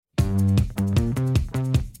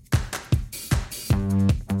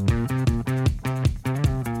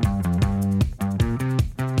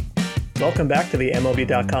Welcome back to the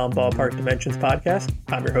MLB.com Ballpark Dimensions podcast.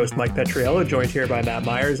 I'm your host, Mike Petriello, joined here by Matt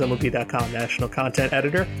Myers, MLB.com national content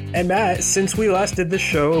editor. And Matt, since we last did this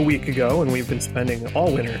show a week ago, and we've been spending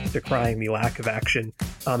all winter decrying the lack of action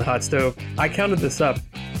on the hot stove, I counted this up.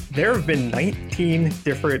 There have been 19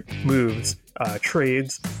 different moves,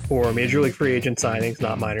 trades, or major league free agent signings,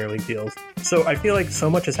 not minor league deals. So I feel like so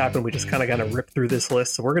much has happened, we just kind of got to rip through this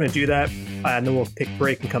list. So we're going to do that, and then we'll take a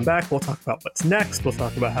break and come back. We'll talk about what's next. We'll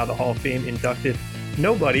talk about how the Hall of Fame inducted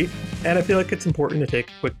nobody. And I feel like it's important to take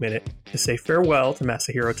a quick minute to say farewell to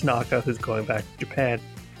Masahiro Tanaka, who's going back to Japan.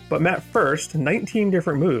 But Matt, first, 19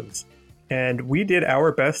 different moves. And we did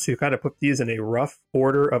our best to kind of put these in a rough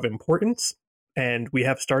order of importance. And we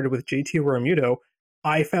have started with JT Realmuto.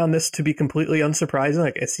 I found this to be completely unsurprising.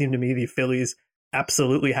 Like, it seemed to me the Phillies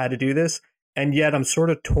absolutely had to do this. And yet I'm sort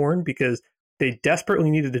of torn because they desperately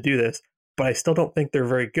needed to do this, but I still don't think they're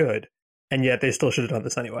very good. And yet they still should have done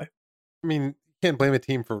this anyway. I mean, you can't blame a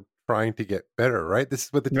team for trying to get better, right? This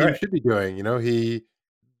is what the team should be doing. You know,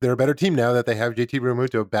 they're a better team now that they have JT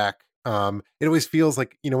Realmuto back. It always feels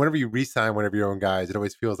like, you know, whenever you re-sign one of your own guys, it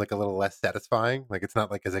always feels like a little less satisfying. Like, it's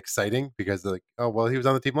not like as exciting because they're like, oh, well, he was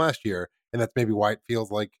on the team last year. And that's maybe why it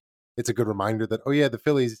feels like it's a good reminder that, oh yeah, the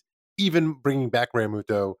Phillies, even bringing back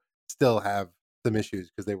Realmuto, still have some issues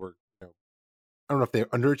because they were, you know, I don't know if they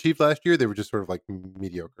underachieved last year. They were just sort of like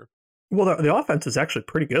mediocre. Well, the offense was actually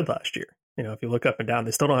pretty good last year. You know, if you look up and down,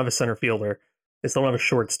 they still don't have a center fielder. They still don't have a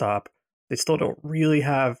shortstop. They still don't really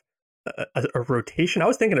have a rotation. I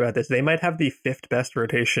was thinking about this. They might have the fifth best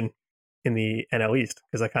rotation in the NL East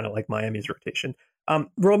because I kind of like Miami's rotation.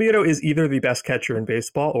 Realmuto is either the best catcher in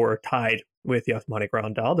baseball or tied with Yasmani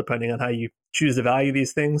Grandal, depending on how you choose to value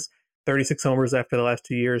these things. 36 homers after the last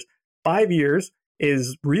 2 years. 5 years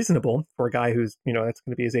is reasonable for a guy who's, you know, that's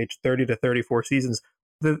going to be his age 30 to 34 seasons.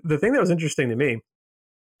 The thing that was interesting to me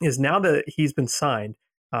is now that he's been signed,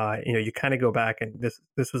 you know, you kind of go back and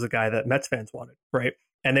this was a guy that Mets fans wanted, right?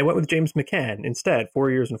 And they went with James McCann instead, 4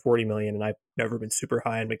 years and $40 million. And I've never been super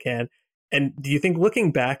high on McCann. And do you think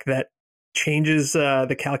looking back that changes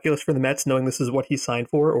the calculus for the Mets, knowing this is what he signed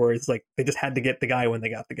for, or is like they just had to get the guy when they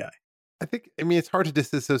got the guy? I mean, it's hard to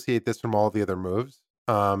disassociate this from all the other moves.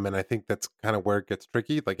 And I think that's kind of where it gets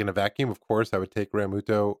tricky. Like, in a vacuum, of course, I would take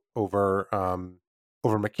Realmuto over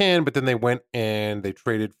McCann, but then they went and they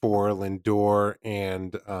traded for Lindor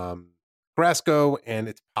and Carrasco, and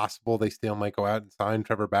it's possible they still might go out and sign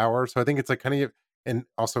Trevor Bauer. So I think it's like kind of, and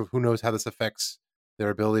also who knows how this affects their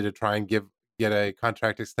ability to try and get a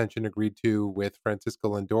contract extension agreed to with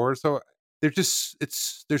Francisco Lindor. So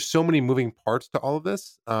there's so many moving parts to all of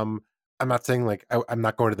this. I'm not saying like I'm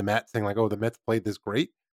not going to the Mets saying like, oh, the Mets played this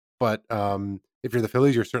great, but if you're the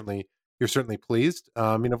Phillies, you're certainly pleased.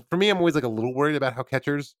 You know, for me, I'm always like a little worried about how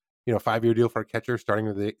catchers, you know, 5-year deal for a catcher starting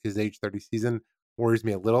with his age 30 season worries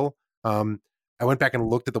me a little. I went back and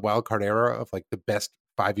looked at the wild card era of like the best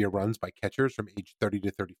 5-year runs by catchers from age 30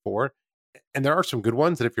 to 34. And there are some good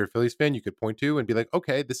ones that if you're a Phillies fan, you could point to and be like,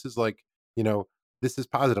 okay, this is like, you know, this is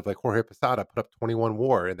positive. Like Jorge Posada put up 21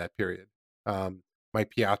 WAR in that period. Mike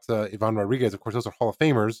Piazza, Ivan Rodriguez, of course, those are Hall of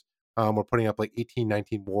Famers. Were putting up like 18,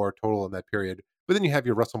 19 WAR total in that period. But then you have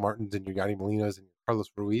your Russell Martins and your Yadi Molinas and your Carlos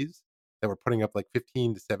Ruiz that were putting up like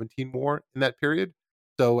 15 to 17 WAR in that period.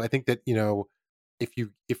 So I think that, you know, if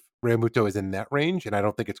Realmuto is in that range, and I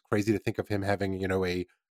don't think it's crazy to think of him having, you know, a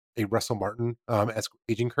Russell Martin as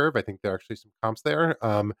aging curve. I think there are actually some comps there.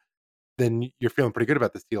 Then you're feeling pretty good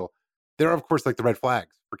about this deal. There are, of course, like the red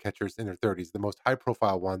flags for catchers in their 30s. The most high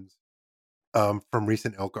profile ones from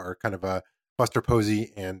recent ilk are kind of Buster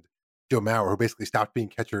Posey and Joe Mauer, who basically stopped being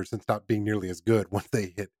catchers and stopped being nearly as good once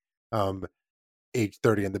they hit age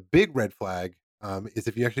 30. And the big red flag is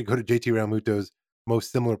if you actually go to JT Realmuto's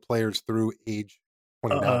most similar players through age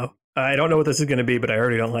 29. I don't know what this is going to be, but I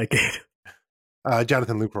already don't like it.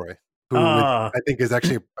 Jonathan Lucroy, who I think is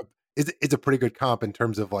actually is a pretty good comp in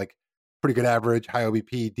terms of like pretty good average, high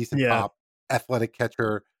OBP, decent pop, athletic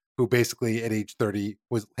catcher who basically at age 30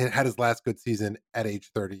 had his last good season at age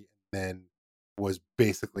 30 and then was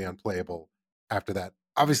basically unplayable after that.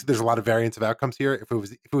 Obviously, there's a lot of variance of outcomes here. If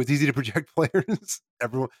it was easy to project players,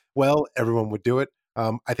 everyone would do it.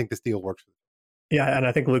 I think this deal works. Yeah, and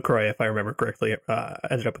I think Lucroy, if I remember correctly,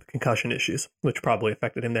 ended up with concussion issues, which probably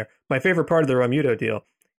affected him there. My favorite part of the Realmuto deal,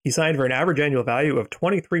 he signed for an average annual value of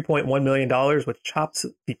 $23.1 million, which chops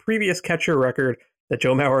the previous catcher record that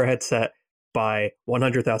Joe Mauer had set by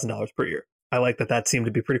 $100,000 per year. I like that seemed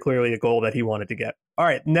to be pretty clearly a goal that he wanted to get. All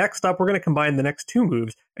right, next up, we're going to combine the next two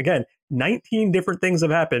moves. Again, 19 different things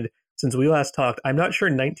have happened since we last talked. I'm not sure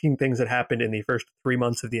 19 things had happened in the first 3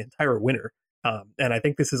 months of the entire winter. And I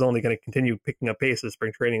think this is only going to continue picking up pace as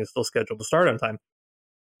spring training is still scheduled to start on time.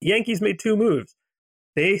 The Yankees made two moves.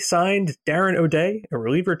 They signed Darren O'Day, a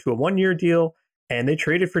reliever, to a 1-year deal, and they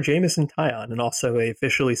traded for Jameson Taillon, and also they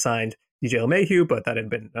officially signed DJ LeMahieu, but that had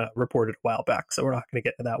been reported a while back, so we're not going to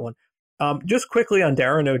get to that one. Just quickly on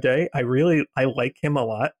Darren O'Day, I like him a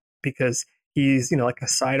lot because he's like a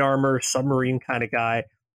side armor, submarine kind of guy.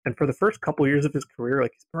 And for the first couple years of his career,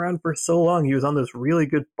 like he's been around for so long, he was on those really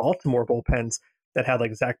good Baltimore bullpens that had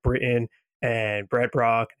like Zach Britton and Brad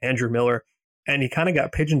Brock, Andrew Miller. And he kind of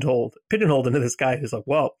got pigeonholed into this guy who's like,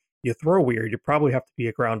 well, you throw weird, you probably have to be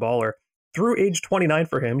a ground baller. Through age 29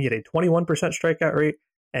 for him, he had a 21% strikeout rate.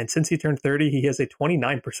 And since he turned 30, he has a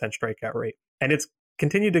 29% strikeout rate. And it's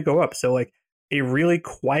continued to go up. So like a really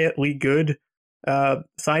quietly good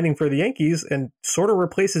signing for the Yankees and sort of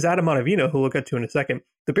replaces Adam Ottavino, who we'll get to in a second.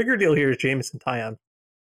 The bigger deal here is Jameson Taillon.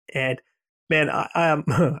 And man,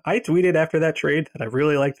 I tweeted after that trade that I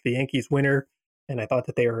really liked the Yankees winter. And I thought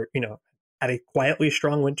that they were, had a quietly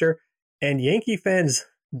strong winter, and Yankee fans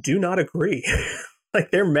do not agree. Like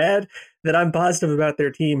they're mad that I'm positive about their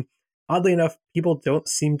team. Oddly enough, people don't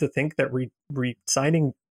seem to think that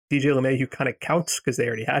re-signing DJ LeMahieu kind of counts because they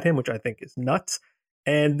already had him, which I think is nuts.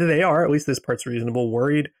 And they are, at least this part's reasonable,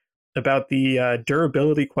 worried about the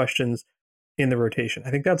durability questions in the rotation. I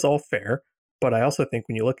think that's all fair, but I also think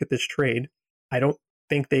when you look at this trade, I don't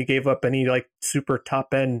think they gave up any like super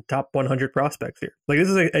top 100 prospects here. Like this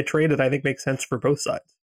is a trade that I think makes sense for both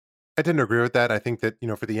sides. I didn't agree with that. I think that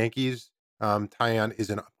for the Yankees, Taillon is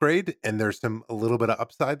an upgrade, and there's a little bit of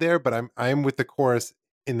upside there. But I'm with the chorus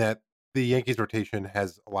in that the Yankees rotation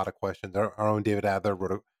has a lot of questions. Our own David Adler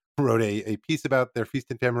wrote a piece about their feast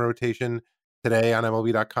and famine rotation today on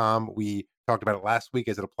MLB.com. We talked about it last week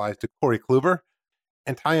as it applies to Corey Kluber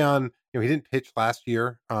and Taillon. He didn't pitch last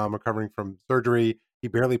year, recovering from surgery. He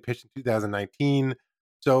barely pitched in 2019.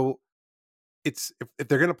 So it's if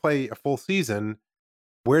they're going to play a full season,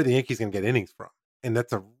 where are the Yankees going to get innings from? And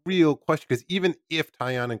that's a real question, because even if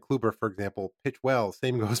Taillon and Kluber, for example, pitch well,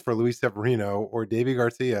 same goes for Luis Severino or Deivi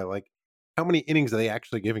Garcia, like how many innings are they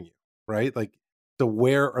actually giving you, right? Like, so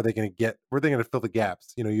where are they going to fill the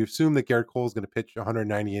gaps? You assume that Garrett Cole is going to pitch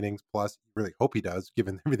 190 innings plus. You really hope he does,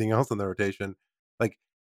 given everything else in the rotation. Like,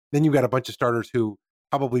 then you've got a bunch of starters who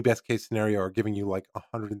probably best case scenario are giving you like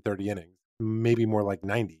 130 innings, maybe more like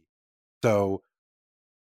 90. So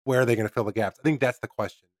where are they going to fill the gaps? I think that's the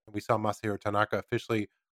question. And we saw Masahiro Tanaka officially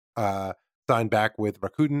signed back with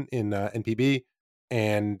Rakuten in NPB,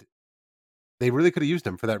 and they really could have used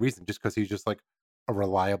him for that reason, just because he's just like a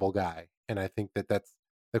reliable guy. And I think that that's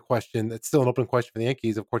the question. That's still an open question for the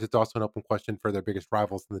Yankees. Of course, it's also an open question for their biggest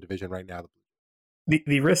rivals in the division right now.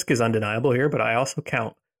 The risk is undeniable here, but I also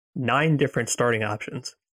count 9 different starting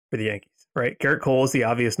options for the Yankees, right? Garrett Cole is the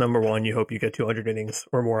obvious number one. You hope you get 200 innings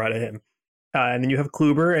or more out of him. And then you have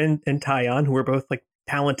Kluber and Taillon, who are both like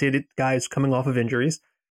talented guys coming off of injuries.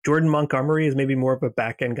 Jordan Montgomery is maybe more of a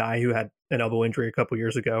back-end guy who had an elbow injury a couple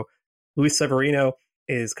years ago. Luis Severino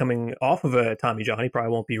is coming off of a Tommy John. He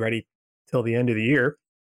probably won't be ready till the end of the year.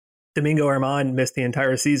 Domingo Germán missed the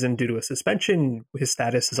entire season due to a suspension. His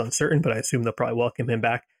status is uncertain, but I assume they'll probably welcome him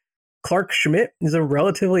back. Clark Schmidt is a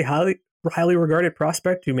relatively highly regarded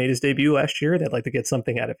prospect who made his debut last year. They'd like to get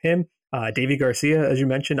something out of him. Deivi Garcia, as you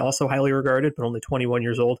mentioned, also highly regarded, but only 21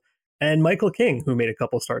 years old. And Michael King, who made a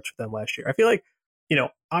couple starts for them last year. I feel like,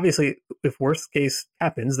 obviously, if worst case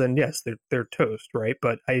happens, then yes, they're toast, right?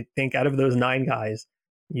 But I think out of those 9 guys,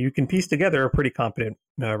 you can piece together a pretty competent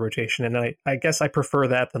rotation. And I guess I prefer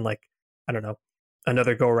that than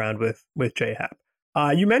another go around with J-Happ.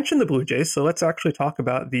 You mentioned the Blue Jays, so let's actually talk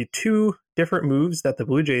about the 2 different moves that the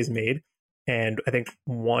Blue Jays made. And I think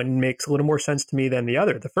one makes a little more sense to me than the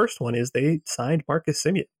other. The first one is they signed Marcus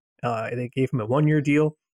Semien. They gave him a 1-year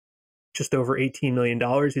deal, just over $18 million.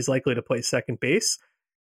 He's likely to play second base.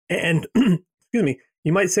 And, excuse me,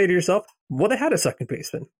 you might say to yourself, well, they had a second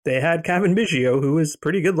baseman. They had Cavan Biggio, who was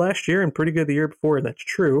pretty good last year and pretty good the year before, and that's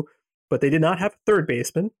true. But they did not have a third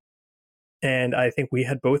baseman. And I think we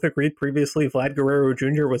had both agreed previously Vlad Guerrero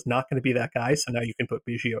Jr. was not going to be that guy. So now you can put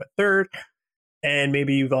Biggio at third. And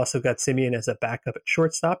maybe you've also got Semien as a backup at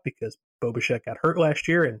shortstop because Bo Bichette got hurt last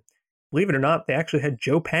year. And believe it or not, they actually had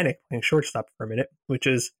Joe Panik playing shortstop for a minute, which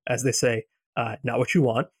is, as they say, not what you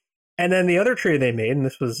want. And then the other trade they made, and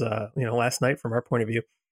this was last night from our point of view,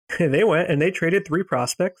 they went and they traded 3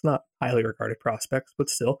 prospects, not highly regarded prospects, but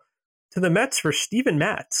still, to the Mets for Steven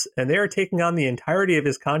Matz. And they are taking on the entirety of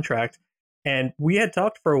his contract. And we had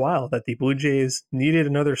talked for a while that the Blue Jays needed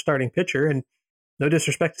another starting pitcher. And no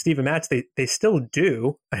disrespect to Steven Matz, they still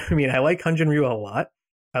do. I mean, I like Hyun-Jin Ryu a lot.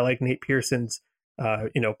 I like Nate Pearson's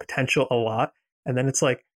potential a lot. And then it's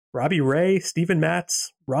like Robbie Ray, Steven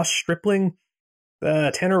Matz, Ross Stripling,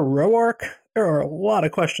 Tanner Roark. There are a lot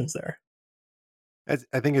of questions there.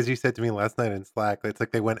 I think, as you said to me last night in Slack, it's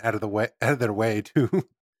like they went out of their way to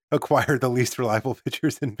acquire the least reliable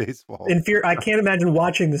pitchers in baseball. In fear, I can't imagine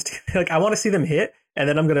watching this. Like, I want to see them hit, and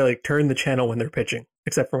then I'm gonna like turn the channel when they're pitching,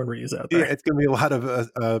 except for when Ryu's out there. Yeah, it's gonna be a lot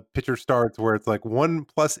of pitcher starts where it's like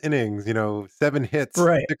 1+ innings, 7 hits,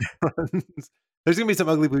 Right. 6 runs. There's gonna be some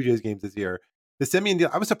ugly Blue Jays games this year. The Semien deal,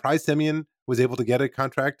 I was surprised Semien was able to get a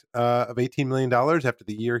contract of $18 million after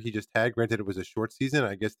the year he just had. Granted, it was a short season.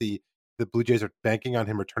 I guess the Blue Jays are banking on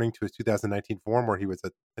him returning to his 2019 form where he was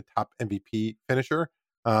a top MVP finisher.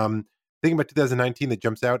 Thinking about 2019 that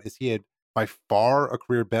jumps out is he had by far a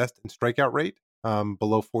career best in strikeout rate,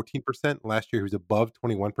 below 14%. Last year he was above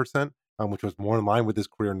 21%, which was more in line with his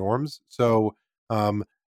career norms. So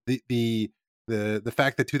the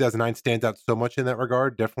fact that 2009 stands out so much in that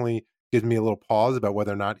regard definitely gives me a little pause about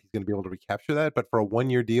whether or not he's going to be able to recapture that. But for a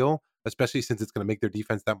 1-year deal, especially since it's going to make their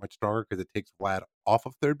defense that much stronger because it takes Vlad off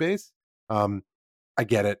of third base, I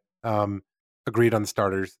get it. Agreed on the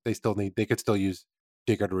starters. They could still use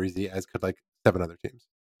Jake Odorizzi, as could like 7 other teams.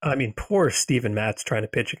 I mean, poor Steven Matz trying to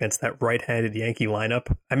pitch against that right-handed Yankee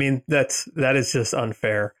lineup. I mean, that is just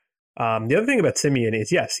unfair. The other thing about Semien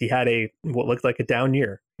is, yes, he had what looked like a down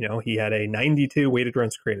year. He had a 92 weighted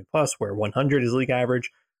runs created plus, where 100 is league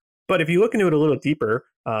average. But if you look into it a little deeper,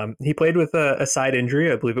 he played with a side injury.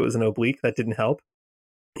 I believe it was an oblique. That didn't help.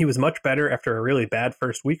 He was much better after a really bad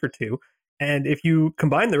first week or two. And if you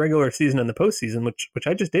combine the regular season and the postseason, which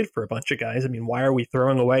I just did for a bunch of guys, I mean, why are we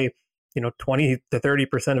throwing away 20 to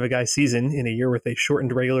 30% of a guy's season in a year with a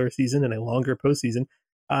shortened regular season and a longer postseason?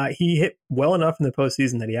 He hit well enough in the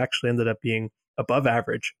postseason that he actually ended up being above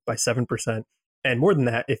average by 7%. And more than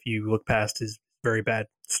that, if you look past his very bad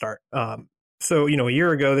start. So, a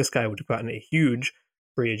year ago, this guy would have gotten a huge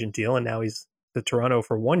free agent deal, and now he's to Toronto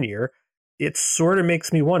for 1 year. It sort of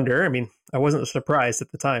makes me wonder. I mean, I wasn't surprised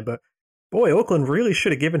at the time, but boy, Oakland really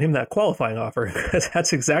should have given him that qualifying offer because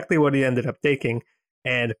that's exactly what he ended up taking.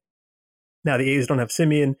 And now the A's don't have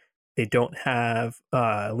Semien. They don't have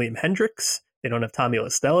Liam Hendricks. They don't have Tommy La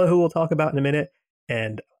Stella, who we'll talk about in a minute.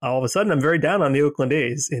 And all of a sudden, I'm very down on the Oakland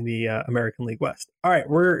A's in the American League West. All right,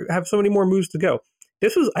 we have so many more moves to go.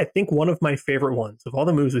 This was, I think, one of my favorite ones of all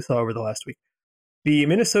the moves we saw over the last week. The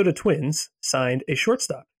Minnesota Twins signed a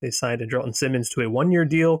shortstop. They signed Andrelton Simmons to a 1-year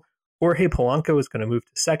deal. Jorge Polanco is going to move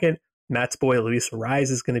to second. Matt's boy, Luis Arraez,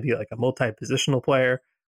 is going to be like a multi-positional player.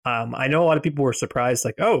 I know a lot of people were surprised,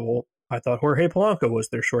 like, oh, well, I thought Jorge Polanco was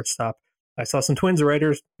their shortstop. I saw some Twins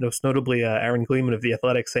writers, most notably Aaron Gleeman of The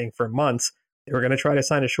Athletic, saying for months they were going to try to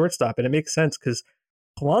sign a shortstop. And it makes sense because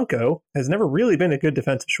Polanco has never really been a good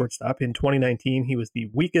defensive shortstop. In 2019, he was the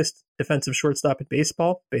weakest defensive shortstop in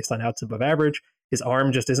baseball based on outs above average. His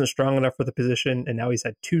arm just isn't strong enough for the position, and now he's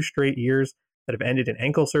had 2 straight years that have ended in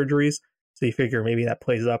ankle surgeries. So you figure maybe that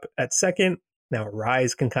plays up at second. Now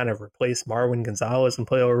Arraez can kind of replace Marwin Gonzalez and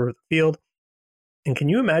play over the field. And can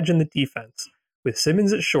you imagine the defense with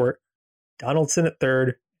Simmons at short, Donaldson at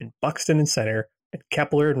third, and Buxton in center, and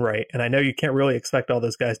Kepler in right? And I know you can't really expect all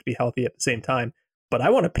those guys to be healthy at the same time, but I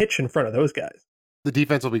want to pitch in front of those guys. The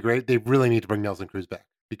defense will be great. They really need to bring Nelson Cruz back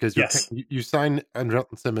because you sign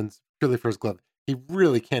Andrelton Simmons purely for his glove. He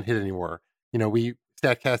really can't hit anymore.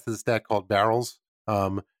 StatCast has a stat called barrels,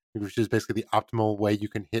 which is basically the optimal way you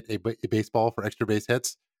can hit a baseball for extra base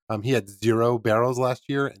hits. He had 0 barrels last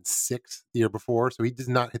year and 6 the year before, so he does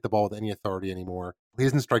not hit the ball with any authority anymore. He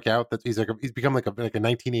doesn't strike out. He's become like a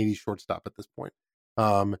 1980s shortstop at this point.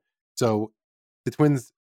 So the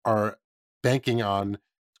Twins are banking on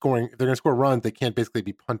scoring. If they're going to score runs, they can't basically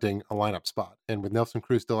be punting a lineup spot. And with Nelson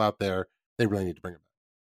Cruz still out there, they really need to bring him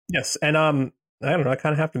back. Yes, and I don't know. I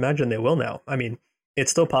kind of have to imagine they will now. I mean,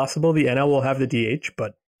 it's still possible the NL will have the DH,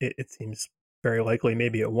 but it seems very likely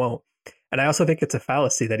maybe it won't. And I also think it's a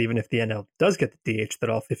fallacy that even if the NL does get the DH, that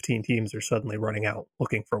all 15 teams are suddenly running out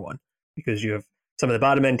looking for one, because you have some of the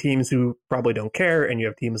bottom end teams who probably don't care, and you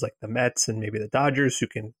have teams like the Mets and maybe the Dodgers who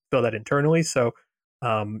can fill that internally. So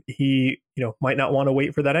he might not want to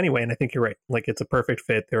wait for that anyway. And I think you're right. Like, it's a perfect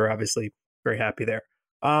fit. They're obviously very happy there.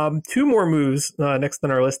 2 more moves next on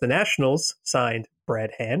our list. The Nationals signed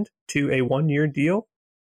Brad Hand to a 1-year deal,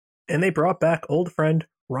 and they brought back old friend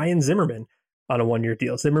Ryan Zimmerman on a 1-year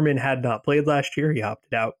deal. Zimmerman had not played last year. He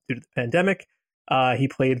opted out due to the pandemic. He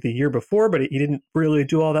played the year before, but he didn't really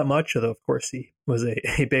do all that much, although, of course, he was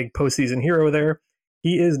a big postseason hero there.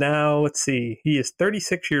 He is now, he is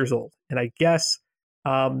 36 years old, and I guess,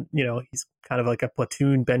 he's kind of like a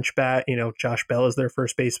platoon bench bat. Josh Bell is their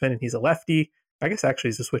first baseman, and he's a lefty. I guess actually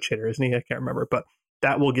he's a switch hitter, isn't he? I can't remember, but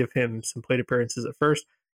that will give him some plate appearances at first.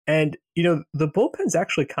 And, the bullpen's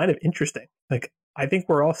actually kind of interesting. Like, I think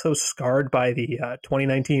we're also scarred by the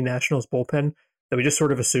 2019 Nationals bullpen that we just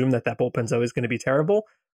sort of assume that bullpen's always going to be terrible.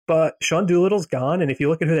 But Sean Doolittle's gone. And if you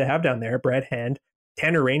look at who they have down there, Brad Hand,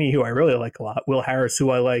 Tanner Rainey, who I really like a lot, Will Harris, who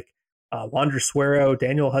I like, Wander Suero,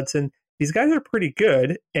 Daniel Hudson, these guys are pretty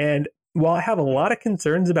good. And while I have a lot of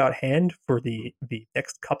concerns about Hand for the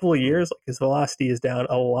next couple of years, like his velocity is down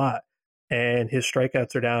a lot and his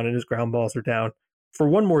strikeouts are down and his ground balls are down, for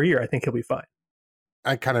one more year, I think he'll be fine.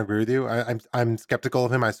 I kind of agree with you. I'm skeptical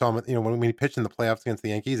of him. I saw him, when he pitched in the playoffs against the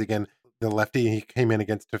Yankees. Again, the lefty he came in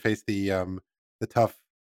against to face the tough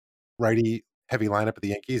righty heavy lineup of the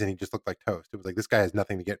Yankees, and he just looked like toast. It was like, this guy has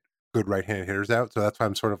nothing to get good right-handed hitters out. So that's why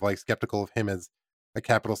I'm sort of like skeptical of him as a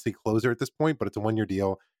capital C closer at this point. But it's a 1-year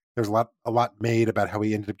deal. There's a lot made about how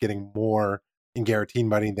he ended up getting more in guaranteed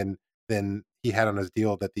money than he had on his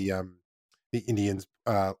deal that the Indians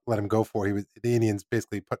let him go for. The Indians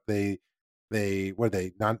basically put they that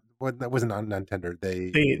wasn't non-tender.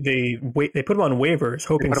 They put him on waivers,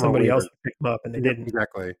 hoping somebody else would pick him up, and they didn't.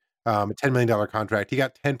 Exactly. A $10 million contract. He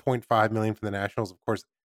got $10.5 million from the Nationals. Of course,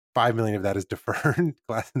 $5 million of that is deferred.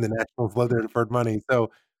 Glass and the Nationals love their deferred money,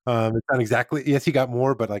 so it's not exactly. Yes, he got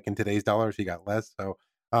more, but like in today's dollars, he got less. So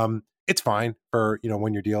it's fine for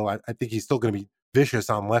 1-year deal. I think he's still going to be vicious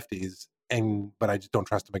on lefties, but I just don't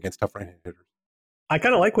trust him against tough right-handed hitters. I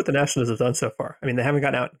kind of like what the Nationals have done so far. I mean, they haven't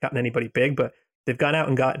gotten anybody big, but they've gone out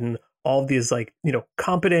and gotten all of these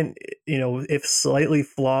competent, if slightly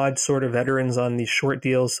flawed sort of veterans on these short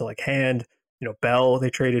deals. So like Hand, Bell, they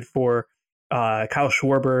traded for Kyle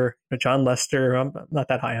Schwarber, John Lester. I'm not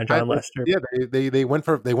that high on John Lester. Yeah, they went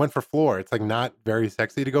for floor. It's like not very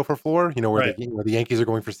sexy to go for floor. Where right. The Yankees are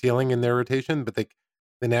going for ceiling in their rotation, but the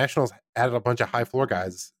Nationals added a bunch of high floor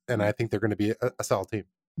guys, and I think they're going to be a solid team.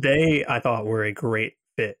 They, I thought, were a great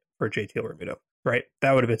fit for JT Realmuto, right?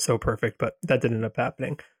 That would have been so perfect, but that didn't end up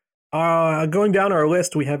happening. Going down our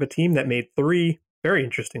list, we have a team that made 3 very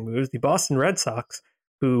interesting moves. The Boston Red Sox,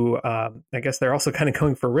 who I guess they're also kind of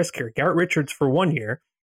going for risk here. Garrett Richards for 1 year,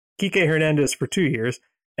 Kike Hernandez for 2 years.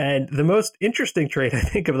 And the most interesting trade, I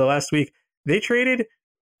think, of the last week, they traded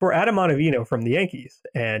for Adam Ottavino from the Yankees.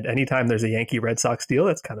 And anytime there's a Yankee Red Sox deal,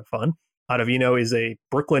 that's kind of fun. Ottavino is a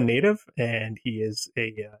Brooklyn native, and he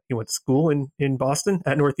went to school in Boston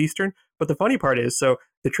at Northeastern. But the funny part is, so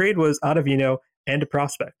the trade was Ottavino and a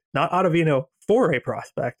prospect, not Ottavino for a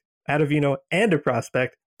prospect, Ottavino and a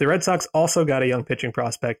prospect. The Red Sox also got a young pitching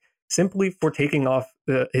prospect simply for taking off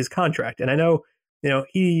his contract. And I know,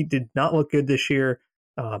 he did not look good this year.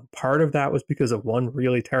 Part of that was because of one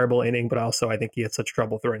really terrible inning, but also I think he had such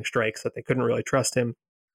trouble throwing strikes that they couldn't really trust him.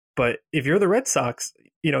 But if you're the Red Sox,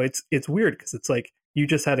 it's weird because it's like you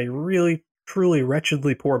just had a really, truly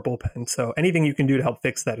wretchedly poor bullpen. So anything you can do to help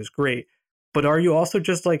fix that is great. But are you also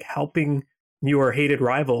just like helping your hated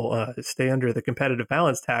rival stay under the competitive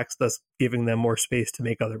balance tax, thus giving them more space to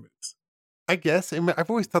make other moves? I guess. I've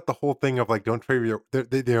always thought the whole thing of like don't trade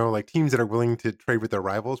with like teams that are willing to trade with their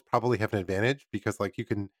rivals probably have an advantage because like you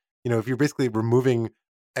can, if you're basically removing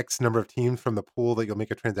X number of teams from the pool that you'll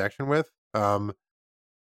make a transaction with,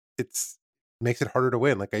 makes it harder to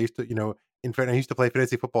win. Like I used to, I used to play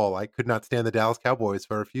fantasy football. I could not stand the Dallas Cowboys,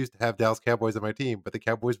 so I refused to have Dallas Cowboys on my team. But the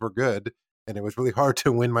Cowboys were good, and it was really hard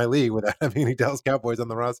to win my league without having any Dallas Cowboys on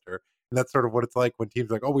the roster. And that's sort of what it's like when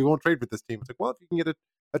teams are like, oh, we won't trade with this team. It's like, well, if you can get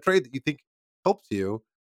a trade that you think helps you,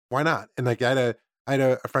 why not? And like I had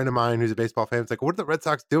a friend of mine who's a baseball fan. It's like, what are the Red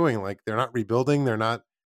Sox doing? Like they're not rebuilding. They're not.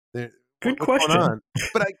 Good question.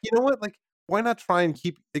 But you know what? Like, why not try and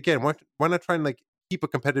keep again? Why not try and like keep a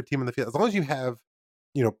competitive team in the field as long as you have,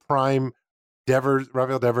 prime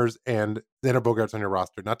Rafael Devers and Xander Bogaerts on your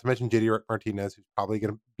roster. Not to mention JD Martinez, who's probably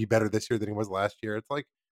going to be better this year than he was last year. It's like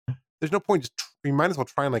there's no point. You might as well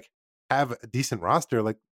try and like have a decent roster.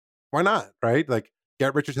 Like, why not? Right? Like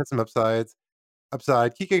Garrett Richards has some upside.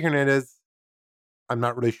 Kike Hernandez, I'm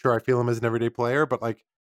not really sure I feel him as an everyday player, but like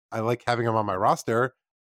I like having him on my roster.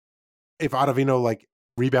 If Ottavino like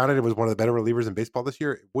rebounded and was one of the better relievers in baseball this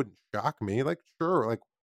year, it wouldn't shock me. Like, sure. Like,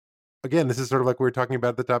 again, this is sort of like we were talking about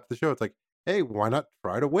at the top of the show. It's like, hey, why not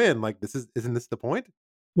try to win? Like, isn't this the point?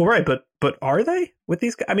 Well, right, but are they with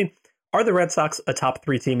these guys? I mean, are the Red Sox a top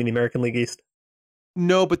 3 team in the American League East?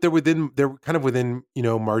 No, but they're kind of within,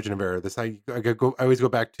 margin of error. I always go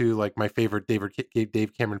back to like my favorite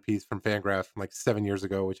Dave Cameron piece from Fangraphs from like 7 years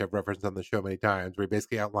ago, which I've referenced on the show many times, where he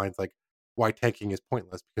basically outlines like why tanking is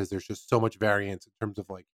pointless because there's just so much variance in terms of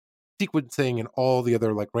like sequencing and all the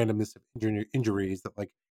other like randomness of injuries that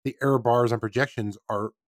like the error bars on projections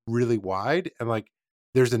are really wide. And like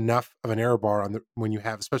there's enough of an error bar on the when you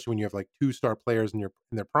have, especially when you have like 2-star players in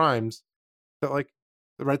their primes, that like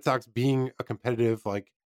the Red Sox being a competitive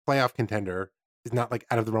like playoff contender is not like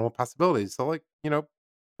out of the realm of possibilities. So like,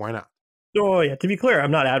 why not? Oh yeah, to be clear,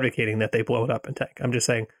 I'm not advocating that they blow it up and tank. I'm just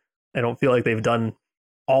saying I don't feel like they've done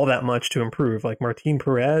all that much to improve. Like Martin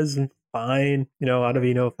Perez, fine.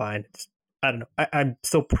 Ottavino, fine. I don't know. I'm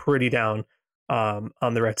still pretty down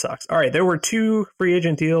on the Red Sox. All right, there were 2 free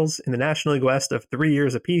agent deals in the National League West of 3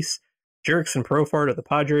 years apiece. Jerks and Profar to the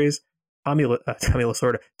Padres, Tommy La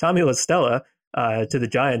Stella to the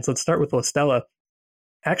Giants. Let's start with La Stella.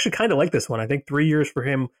 I actually kind of like this one. I think 3 years for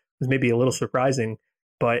him was maybe a little surprising,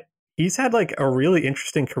 but he's had like a really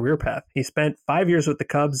interesting career path. He spent 5 years with the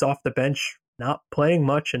Cubs off the bench, not playing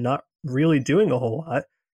much and not really doing a whole lot.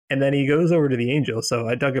 And then he goes over to the Angels. So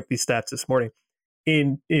I dug up these stats this morning.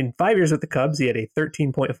 In 5 years with the Cubs, he had a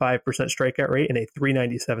 13.5% strikeout rate and a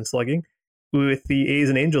 397 slugging. With the A's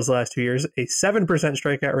and Angels the last 2 years, a 7%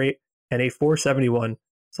 strikeout rate and a 471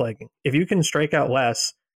 slugging. If you can strike out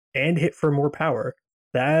less and hit for more power,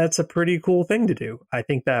 that's a pretty cool thing to do. I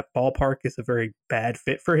think that ballpark is a very bad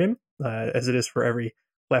fit for him, as it is for every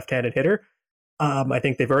left-handed hitter. I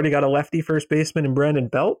think they've already got a lefty first baseman in Brandon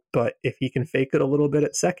Belt, but if he can fake it a little bit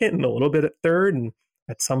at second and a little bit at third, and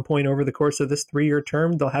at some point over the course of this 3-year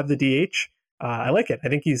term, they'll have the DH. I like it. I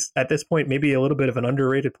think he's, at this point, maybe a little bit of an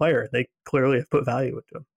underrated player. They clearly have put value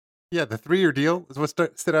into him. Yeah, the 3-year deal is what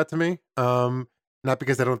stood out to me. Not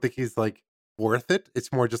because I don't think he's like worth it.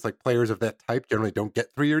 It's more just like players of that type generally don't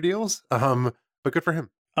get 3-year deals. But good for him.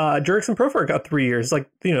 Jurickson Profar got 3 years. Like,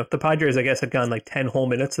 the Padres, I guess, had gone like 10 whole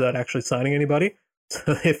minutes without actually signing anybody.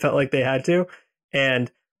 So they felt like they had to.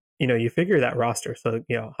 And, you figure that roster. So,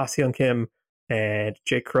 Ha-Seong Kim and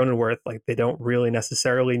Jake Cronenworth, like they don't really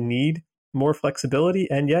necessarily need more flexibility.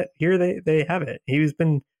 And yet here they have it. He's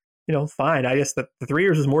been, fine. I guess the 3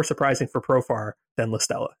 years is more surprising for Profar than La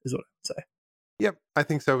Stella, is what I would say. Yep, I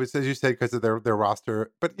think so. It's, as you said, because of their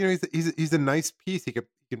roster. But he's a nice piece. He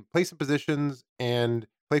can play some positions and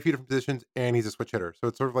play a few different positions, and he's a switch hitter. So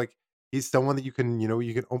it's sort of like he's someone that you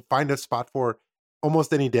can find a spot for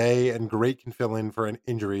almost any day, and great can fill in for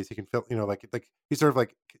injuries. He can fill, like he's sort of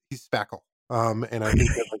like he's Spackle. And I think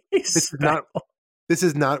that like this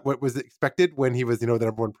is not what was expected when he was the number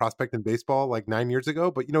one prospect in baseball like 9 years ago.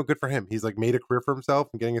 But good for him. He's like made a career for himself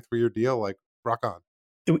and getting a 3-year deal. Like rock on.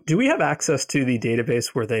 Do we have access to the database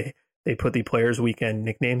where they put the players' weekend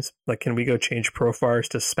nicknames? Like, can we go change Profars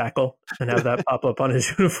to Spackle and have that pop up on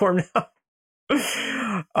his uniform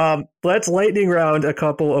now? Let's lightning round a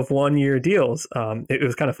couple of 1-year deals. It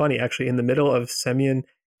was kind of funny, actually. In the middle of Semien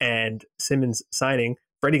and Simmons signing,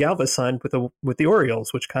 Freddie Galvis signed with the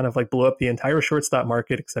Orioles, which kind of like blew up the entire shortstop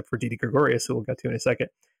market except for Didi Gregorius, who we'll get to in a second.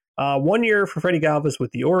 1 year for Freddie Galvis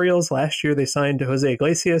with the Orioles. Last year, they signed Jose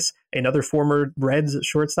Iglesias, another former Reds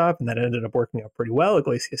shortstop, and that ended up working out pretty well.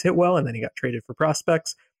 Iglesias hit well, and then he got traded for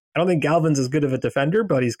prospects. I don't think Galvin's as good of a defender,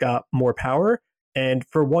 but he's got more power. And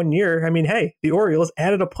for 1 year, I mean, hey, the Orioles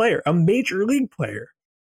added a player, a major league player.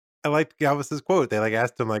 I liked Galvis's quote. They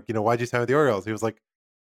asked him why'd you sign with the Orioles? He was like,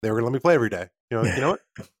 they were going to let me play every day. You know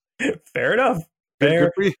what? Fair enough.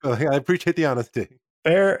 Good for you. I appreciate the honesty.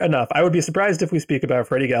 Fair enough. I would be surprised if we speak about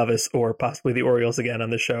Freddie Galvis or possibly the Orioles again on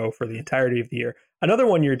the show for the entirety of the year. Another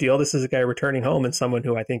 1-year deal. This is a guy returning home and someone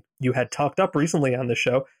who I think you had talked up recently on the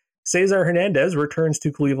show. Cesar Hernandez returns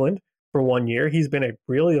to Cleveland for 1 year. He's been a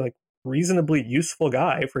really reasonably useful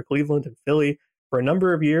guy for Cleveland and Philly for a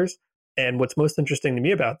number of years. And what's most interesting to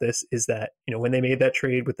me about this is that, when they made that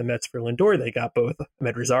trade with the Mets for Lindor, they got both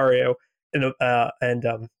Ahmed Rosario and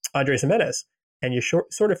Andres Gimenez. And you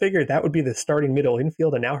sort of figured that would be the starting middle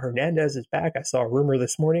infield, and now Hernandez is back. I saw a rumor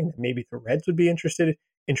this morning that maybe the Reds would be interested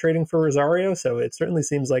in trading for Rosario, so it certainly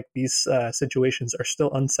seems like these situations are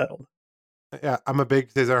still unsettled. Yeah, I'm a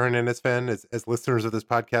big Cesar Hernandez fan, as listeners of this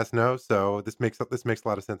podcast know, so this makes a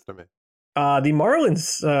lot of sense to me. The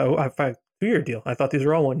Marlins, 2-year deal. I thought these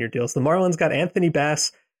were all 1-year deals. The Marlins got Anthony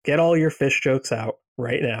Bass. Get all your fish jokes out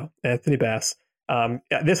right now. Anthony Bass.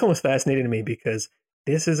 This one was fascinating to me because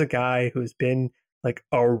this is a guy who's been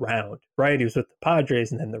around, right? He was with the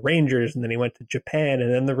Padres and then the Rangers, and then he went to Japan,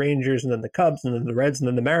 and then the Rangers, and then the Cubs, and then the Reds, and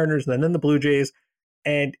then the Mariners, and then the Blue Jays.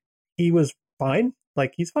 And he was fine.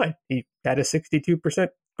 He's fine. He had a 62%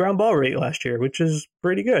 ground ball rate last year, which is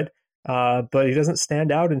pretty good. But he doesn't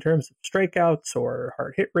stand out in terms of strikeouts or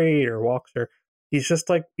hard hit rate or walks, or he's just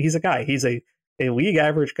he's a guy. He's a league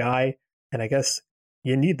average guy. And I guess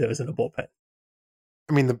you need those in a bullpen.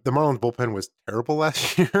 I mean, the Marlins bullpen was terrible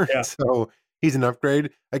last year, yeah. So he's an upgrade.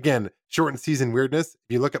 Again, shortened season weirdness.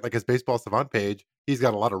 If you look at his Baseball Savant page, he's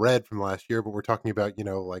got a lot of red from last year, but we're talking about,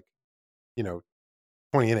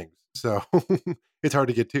 20 innings. So it's hard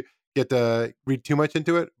to read too much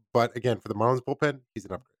into it. But again, for the Marlins bullpen, he's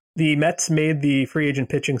an upgrade. The Mets made the free agent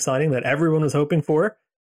pitching signing that everyone was hoping for,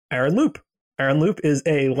 Aaron Loup. Aaron Loup is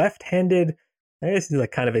a left-handed, I guess he's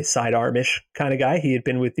like kind of a sidearm-ish kind of guy. He had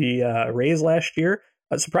been with the Rays last year.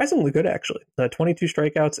 Surprisingly good, actually. 22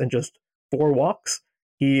 strikeouts and just 4 walks.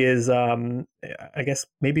 He is, I guess,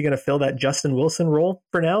 maybe going to fill that Justin Wilson role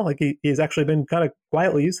for now. Like he's actually been kind of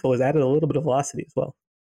quietly useful. He's added a little bit of velocity as well.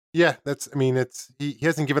 Yeah, he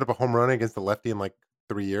hasn't given up a home run against the lefty in like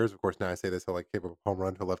 3 years. Of course, now I say this, he'll like give up a home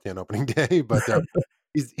run to a lefty on opening day, but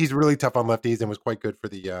he's really tough on lefties and was quite good for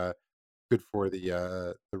the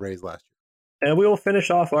Rays last year. And we will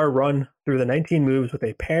finish off our run through the 19 moves with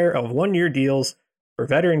a pair of 1-year deals for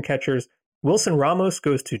veteran catchers. Wilson Ramos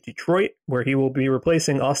goes to Detroit, where he will be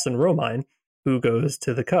replacing Austin Romine, who goes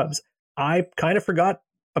to the Cubs. I kind of forgot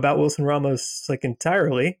about Wilson Ramos like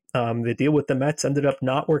entirely. The deal with the Mets ended up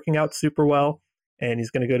not working out super well, and he's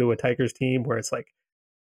going to go to a Tigers team where it's like,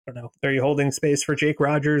 I don't know, are you holding space for Jake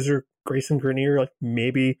Rogers or Grayson Grenier? Like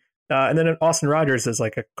maybe. And then Austin Rogers is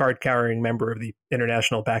like a card-carrying member of the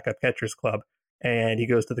International Backup Catchers Club, and he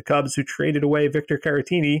goes to the Cubs, who traded away Victor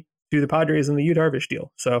Caratini to the Padres in the Yu Darvish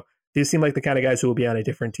deal. So these seem like the kind of guys who will be on a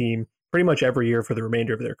different team pretty much every year for the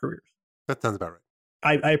remainder of their careers. That sounds about right.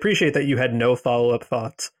 I appreciate that you had no follow-up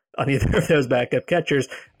thoughts on either of those backup catchers,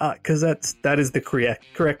 because that is the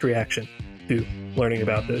correct reaction to learning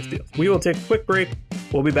about those deals. We will take a quick break.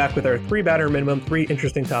 We'll be back with our 3-batter minimum, 3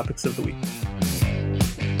 interesting topics of the week.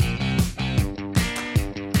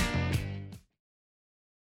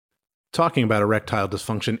 Talking about erectile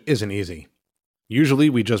dysfunction isn't easy. Usually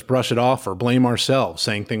we just brush it off or blame ourselves,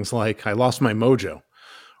 saying things like, I lost my mojo.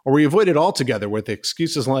 Or we avoid it altogether with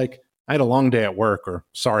excuses like, I had a long day at work, or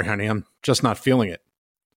sorry, honey, I'm just not feeling it.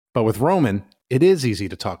 But with Roman, it is easy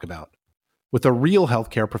to talk about. With a real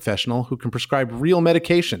healthcare professional who can prescribe real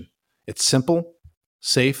medication. It's simple,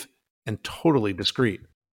 safe, and totally discreet.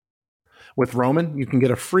 With Roman, you can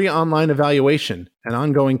get a free online evaluation and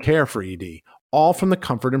ongoing care for ED, all from the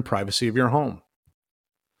comfort and privacy of your home.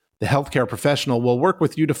 The healthcare professional will work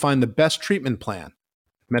with you to find the best treatment plan.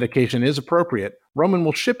 If medication is appropriate, Roman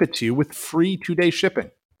will ship it to you with free 2-day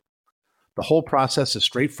shipping. The whole process is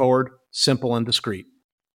straightforward, simple, and discreet.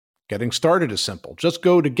 Getting started is simple. Just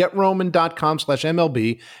go to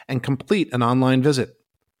getroman.com/MLB and complete an online visit.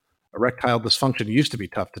 Erectile dysfunction used to be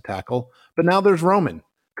tough to tackle, but now there's Roman.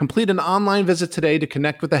 Complete an online visit today to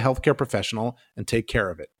connect with a healthcare professional and take care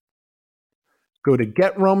of it. Go to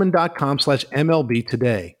getroman.com/MLB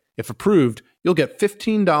today. If approved, you'll get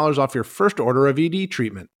 $15 off your first order of ED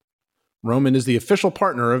treatment. Roman is the official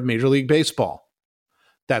partner of Major League Baseball.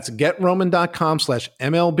 That's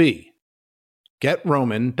getroman.com/MLB.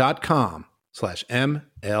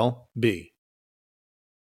 getroman.com/MLB.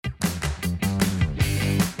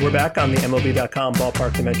 We're back on the MLB.com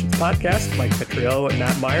Ballpark Dimensions podcast. Mike Petriello and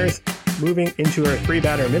Matt Myers moving into our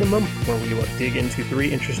 3-batter minimum, where we will dig into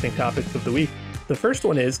 3 interesting topics of the week. The first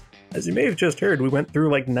one is, as you may have just heard, we went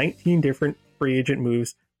through like 19 different free agent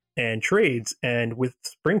moves and trades. And with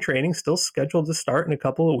spring training still scheduled to start in a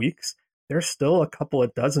couple of weeks, there's still a couple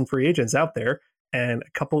of dozen free agents out there and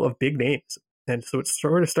a couple of big names. And so it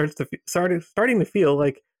sort of starting to feel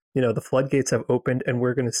like, you know, the floodgates have opened and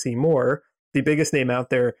we're going to see more. The biggest name out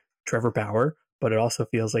there, Trevor Bauer, but it also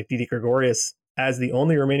feels like Didi Gregorius, as the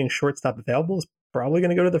only remaining shortstop available, is probably going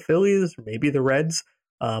to go to the Phillies or maybe the Reds.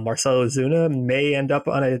 Marcelo Ozuna may end up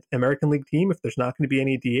on an American League team if there's not going to be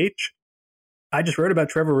any DH. I just wrote about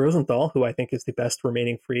Trevor Rosenthal, who I think is the best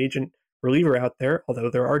remaining free agent reliever out there,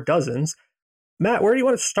 although there are dozens. Matt, where do you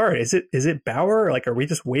want to start? Is it Bauer? Like, are we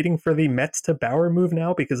just waiting for the Mets to Bauer move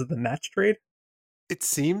now because of the Match trade? It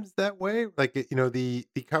seems that way. Like, you know, the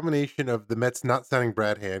combination of the Mets not signing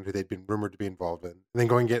Brad Hand, who they'd been rumored to be involved in, and then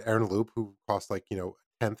going to get Aaron Loup, who cost like, you know,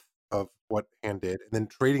 a tenth of what Hand did, and then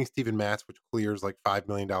trading Steven Matz, which clears like $5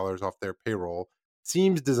 million off their payroll,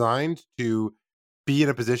 seems designed to be in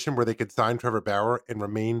a position where they could sign Trevor Bauer and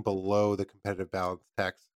remain below the competitive balance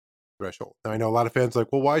tax threshold. Now, I know a lot of fans are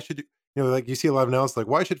like, well, why should you know, like you see a lot of analysis like,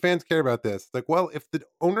 why should fans care about this? It's like, well, if the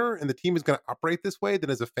owner and the team is going to operate this way, then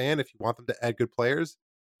as a fan, if you want them to add good players,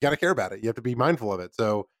 you got to care about it. You have to be mindful of it.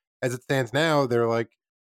 So as it stands now, they're like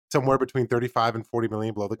somewhere between 35 and 40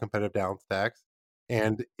 million below the competitive balance tax.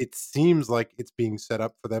 And it seems like it's being set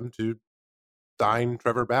up for them to sign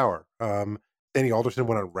Trevor Bauer. Danny Alderson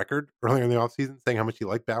went on record earlier in the offseason saying how much he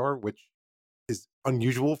liked Bauer, which is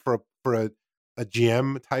unusual for a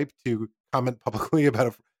GM type to comment publicly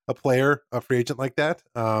about a player, a free agent like that.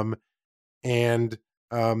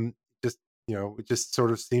 Just, you know, it just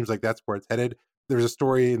sort of seems like that's where it's headed. there's a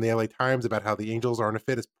story in the LA Times about how the Angels aren't a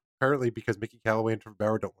fit. It's apparently because Mickey Callaway and Trevor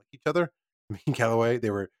Bauer don't like each other. Mickey Callaway, they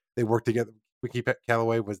worked together. Mickey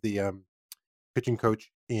Callaway was the pitching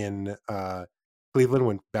coach in Cleveland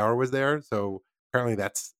when Bauer was there, so apparently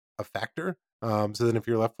that's a factor. So then if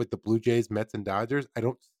you're left with the Blue Jays, Mets, and Dodgers, I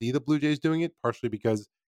don't see the Blue Jays doing it, partially because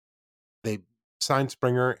they signed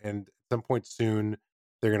Springer, and at some point soon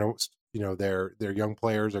they're going to, their young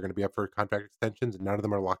players are going to be up for contract extensions, and none of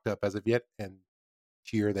them are locked up as of yet. And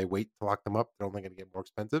each year they wait to lock them up, they're only going to get more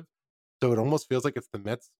expensive. So it almost feels like it's the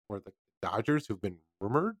Mets or the Dodgers who've been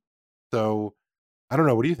rumored. So I don't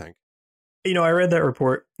know. What do you think? I read that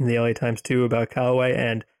report in the LA Times too about Callaway,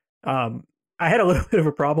 and I had a little bit of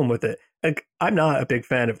a problem with it. Like, I'm not a big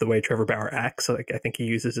fan of the way Trevor Bauer acts. Like, I think he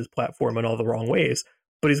uses his platform in all the wrong ways,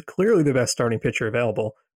 but he's clearly the best starting pitcher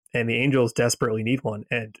available, and the Angels desperately need one.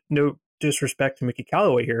 And no disrespect to Mickey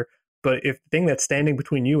Callaway here, but if the thing that's standing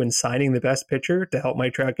between you and signing the best pitcher to help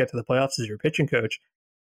Mike Trout get to the playoffs is your pitching coach,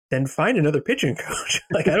 then find another pitching coach.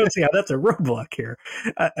 Like, I don't see how that's a roadblock here.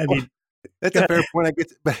 I mean, that's a fair point. I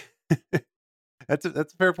get, but that's a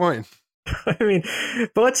fair point. I mean,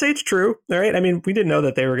 but let's say it's true, all right? I mean, we didn't know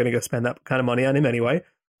that they were going to go spend that kind of money on him anyway.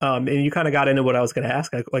 And you kind of got into what I was going to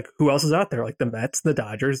ask, like who else is out there? Like the Mets, the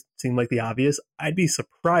Dodgers seem like the obvious. I'd be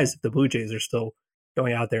surprised if the Blue Jays are still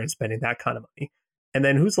going out there and spending that kind of money. And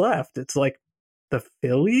then who's left? It's like the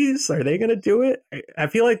Phillies. Are they going to do it? I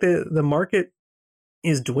feel like the market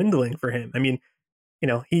is dwindling for him. I mean,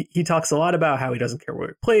 he talks a lot about how he doesn't care where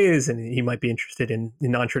he plays and he might be interested in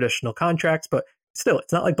non-traditional contracts, but still,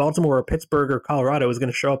 it's not like Baltimore or Pittsburgh or Colorado is going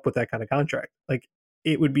to show up with that kind of contract. Like,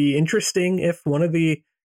 it would be interesting if one of the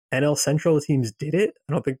NL Central teams did it.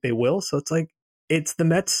 I don't think they will. So it's like, it's the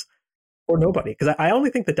Mets or nobody. Because I only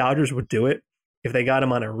think the Dodgers would do it if they got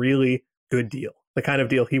him on a really good deal, the kind of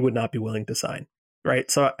deal he would not be willing to sign.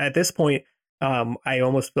 Right. So at this point, I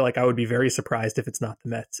almost feel like I would be very surprised if it's not the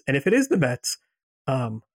Mets. And if it is the Mets,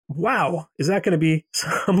 wow, is that going to be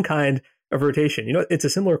some kind of rotation? It's a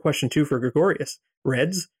similar question too for Gregorius.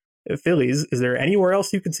 Reds, Phillies, is there anywhere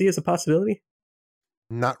else you can see as a possibility?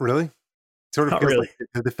 Not really. Sort of Not feels really.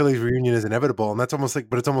 like the Phillies reunion is inevitable, and that's almost like,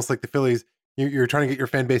 but it's almost like the Phillies. You're trying to get your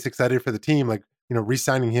fan base excited for the team, like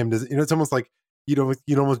re-signing him. Does it's almost like you'd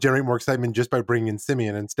almost generate more excitement just by bringing in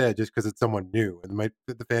Simeon instead, just because it's someone new, and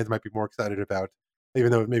the fans might be more excited about,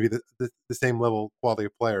 even though it may be the same level quality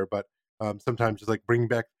of player, but sometimes just like bringing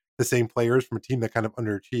back the same players from a team that kind of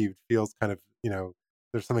underachieved feels kind of,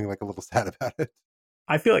 there's something like a little sad about it.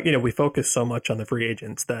 I feel like, we focus so much on the free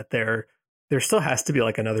agents that there still has to be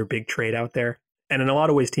like another big trade out there. And in a lot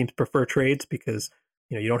of ways, teams prefer trades because,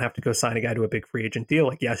 you don't have to go sign a guy to a big free agent deal.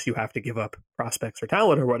 Like, yes, you have to give up prospects or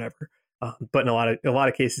talent or whatever. But in a lot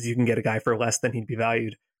of cases, you can get a guy for less than he'd be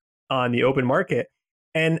valued on the open market.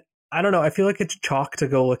 And I don't know. I feel like it's chalk to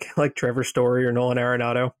go look like Trevor Story or Nolan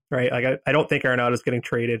Arenado, right? Like, I don't think Arenado's getting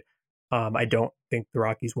traded. I don't think the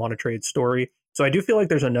Rockies want to trade Story. So I do feel like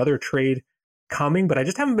there's another trade coming, but I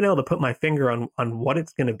just haven't been able to put my finger on what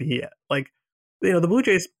it's going to be at. Like, the Blue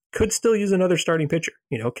Jays could still use another starting pitcher.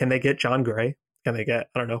 Can they get John Gray? Can they get,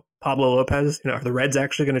 I don't know, Pablo Lopez? Are the Reds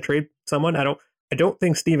actually going to trade someone? I don't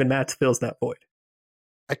think Steven Matz fills that void.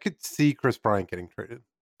 I could see Chris Bryant getting traded.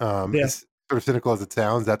 Yeah. As sort of cynical as it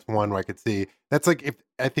sounds, that's one where I could see. That's like, if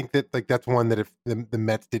I think that like that's one that if the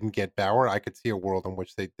Mets didn't get Bauer, I could see a world in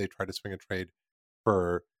which they try to swing a trade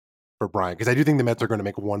for Bryant, because I do think the Mets are going to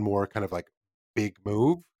make one more kind of like big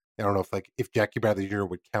move. I don't know if Jackie Bradley Jr.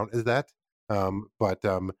 would count as that, but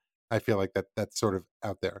I feel like that's sort of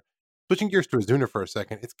out there. Switching gears to Ozuna for a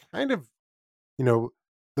second, it's kind of,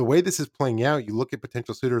 the way this is playing out, you look at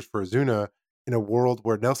potential suitors for Ozuna in a world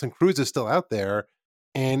where Nelson Cruz is still out there,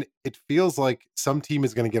 and it feels like some team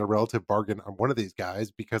is going to get a relative bargain on one of these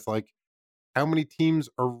guys, because like, how many teams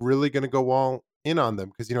are really going to go all in on them?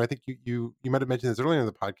 Because I think you might have mentioned this earlier in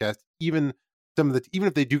the podcast. Even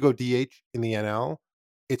if they do go DH in the NL,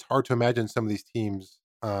 it's hard to imagine some of these teams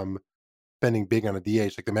spending big on a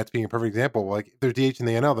DH, like the Mets being a perfect example. Like, if they're DH in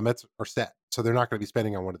the NL, the Mets are set, so they're not going to be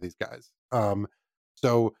spending on one of these guys.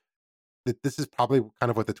 So this is probably kind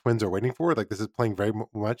of what the Twins are waiting for. Like, this is playing very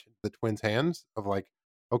much the Twins' hands of like,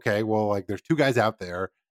 okay, well, like, there's two guys out there.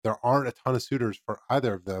 There aren't a ton of suitors for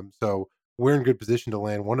either of them, so we're in good position to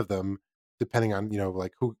land one of them, depending on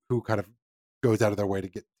like who kind of goes out of their way to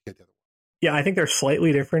get the other one. Yeah, I think they're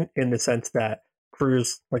slightly different in the sense that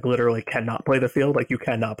Cruz like literally cannot play the field. Like, you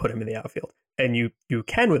cannot put him in the outfield, and you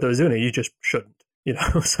can with Ozuna. You just shouldn't.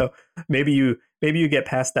 So maybe you get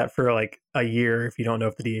past that for like a year if you don't know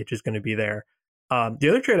if the DH is going to be there. The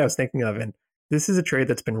other trade I was thinking of, and this is a trade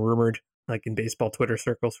that's been rumored like in baseball Twitter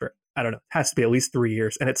circles for, I don't know, it has to be at least 3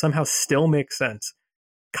 years, and it somehow still makes sense.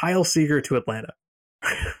 Kyle Seager to Atlanta.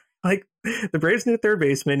 Like, the Braves need a third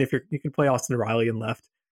baseman. If you could play Austin Riley in left,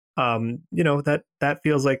 that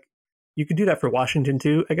feels like you could do that for Washington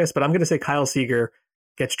too, I guess. But I'm going to say Kyle Seager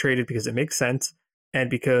gets traded because it makes sense, and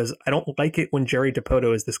because I don't like it when Jerry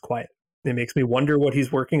Dipoto is this quiet. It makes me wonder what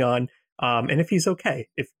he's working on, and if he's okay.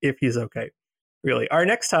 If he's okay, really. Our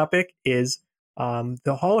next topic is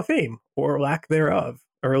the Hall of Fame, or lack thereof.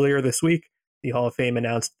 Earlier this week, the Hall of Fame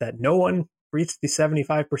announced that no one reached the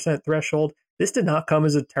 75% threshold. This did not come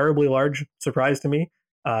as a terribly large surprise to me.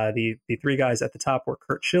 The three guys at the top were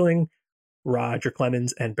Curt Schilling, Roger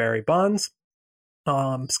Clemens, and Barry Bonds.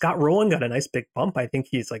 Scott Rowland got a nice big bump. I think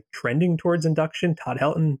he's like trending towards induction. Todd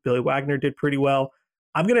Helton, Billy Wagner did pretty well.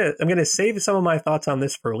 I'm gonna save some of my thoughts on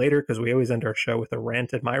this for later, because we always end our show with a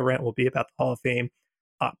rant, and my rant will be about the Hall of Fame.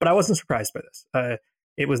 But I wasn't surprised by this.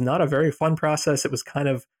 It was not a very fun process. It was kind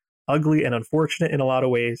of ugly and unfortunate in a lot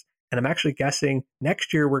of ways. And I'm actually guessing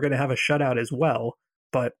next year we're going to have a shutout as well.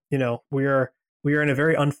 But, we are in a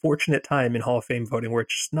very unfortunate time in Hall of Fame voting where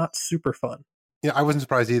it's just not super fun. Yeah, I wasn't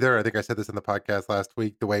surprised either. I think I said this in the podcast last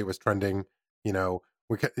week, the way it was trending,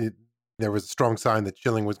 there was a strong sign that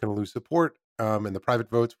Schilling was going to lose support in the private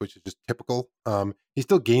votes, which is just typical. He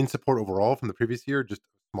still gained support overall from the previous year, just a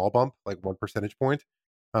small bump, like 1 percentage point.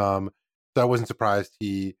 So I wasn't surprised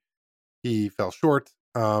he fell short.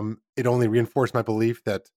 It only reinforced my belief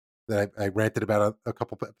that I ranted about a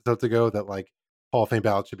couple episodes ago, that like Hall of Fame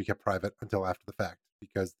ballots should be kept private until after the fact,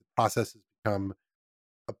 because the process has become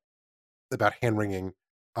about hand-wringing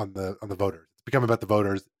on the voters. It's become about the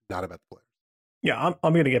voters, not about the players. Yeah,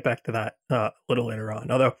 I'm going to get back to that a little later on.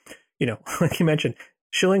 Although, like you mentioned,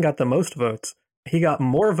 Schilling got the most votes. He got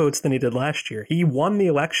more votes than he did last year. He won the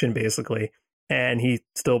election, basically, and he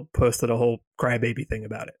still posted a whole crybaby thing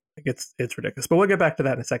about it. Like, it's ridiculous. But we'll get back to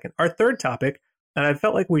that in a second. Our third topic, and I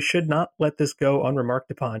felt like we should not let this go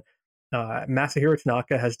unremarked upon. Masahiro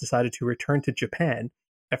Tanaka has decided to return to Japan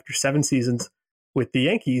after 7 seasons with the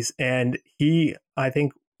Yankees, and he, I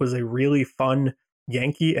think, was a really fun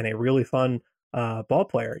Yankee and a really fun ball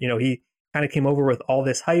player. He kind of came over with all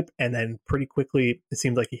this hype, and then pretty quickly it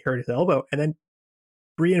seemed like he hurt his elbow, and then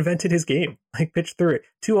reinvented his game, like pitched through it.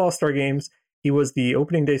 2 All-Star games. He was the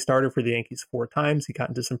opening day starter for the Yankees 4 times. He got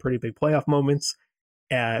into some pretty big playoff moments.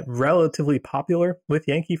 Relatively popular with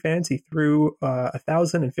Yankee fans. He threw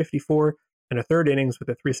 1,054 in a third innings with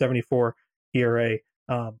a 3.74 ERA.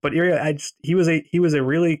 But he was a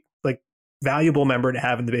really like valuable member to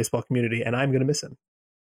have in the baseball community, and I'm going to miss him.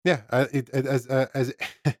 Yeah,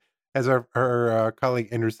 as our colleague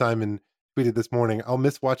Andrew Simon tweeted this morning, I'll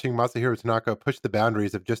miss watching Masahiro Tanaka push the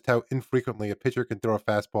boundaries of just how infrequently a pitcher can throw a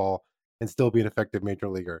fastball and still be an effective major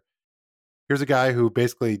leaguer. Here's a guy who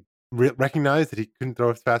basically recognized that he couldn't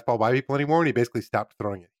throw his fastball by people anymore, and he basically stopped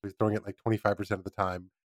throwing it. He was throwing it like 25% of the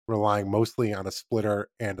time, relying mostly on a splitter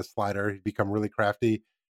and a slider. He'd become really crafty.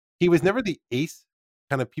 He was never the ace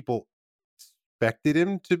kind of people expected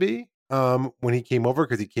him to be when he came over,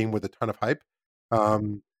 because he came with a ton of hype.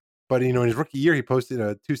 But in his rookie year, he posted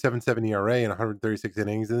a 2.77 ERA in 136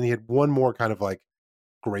 innings, and then he had one more kind of like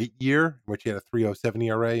great year, in which he had a 3.07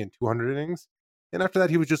 ERA in 200 innings. And after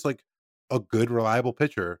that, he was just like a good, reliable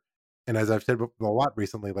pitcher. And as I've said a lot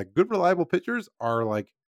recently, like good, reliable pitchers are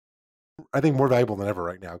like, I think, more valuable than ever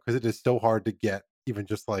right now, because it is so hard to get even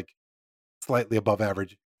just like slightly above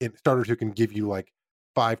average starters who can give you like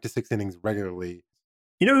 5 to 6 innings regularly.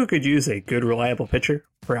 You know who could use a good, reliable pitcher?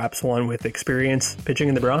 Perhaps one with experience pitching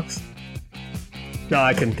in the Bronx? No,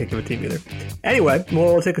 I couldn't think of a team either. Anyway,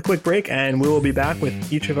 we'll take a quick break, and we will be back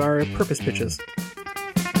with each of our purpose pitches.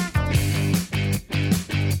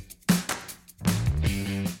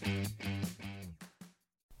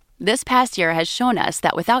 This past year has shown us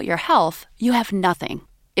that without your health, you have nothing.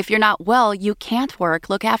 If you're not well, you can't work,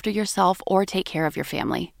 look after yourself, or take care of your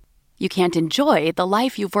family. You can't enjoy the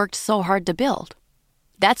life you've worked so hard to build.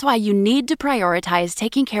 That's why you need to prioritize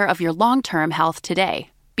taking care of your long-term health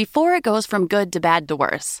today, before it goes from good to bad to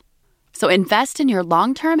worse. So invest in your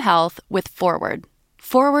long-term health with Forward.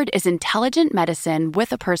 Forward is intelligent medicine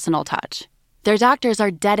with a personal touch. Their doctors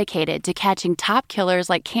are dedicated to catching top killers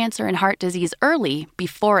like cancer and heart disease early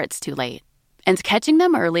before it's too late. And catching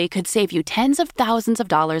them early could save you tens of thousands of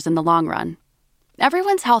dollars in the long run.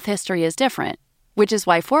 Everyone's health history is different, which is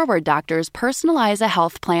why Forward doctors personalize a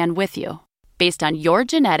health plan with you, based on your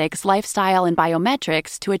genetics, lifestyle, and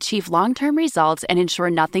biometrics to achieve long-term results and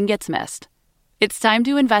ensure nothing gets missed. It's time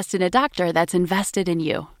to invest in a doctor that's invested in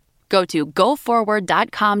you. Go to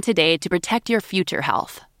GoForward.com today to protect your future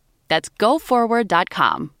health. That's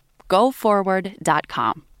GoForward.com.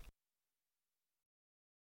 GoForward.com.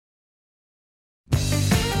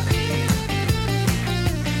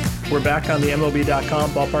 We're back on the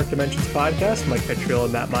MLB.com Ballpark Dimensions podcast. Mike Petriello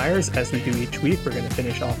and Matt Myers. As we do each week, we're going to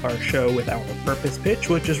finish off our show with our purpose pitch,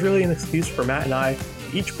 which is really an excuse for Matt and I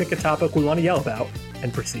to each pick a topic we want to yell about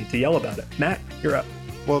and proceed to yell about it. Matt, you're up.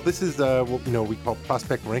 Well, this is we call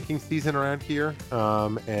prospect ranking season around here,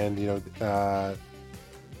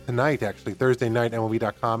 tonight, actually Thursday night,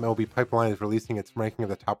 MLB.com, MLB Pipeline is releasing its ranking of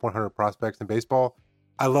the top 100 prospects in baseball.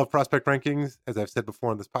 I love prospect rankings. As I've said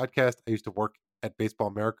before on this podcast, I used to work at Baseball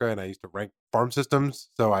America and I used to rank farm systems.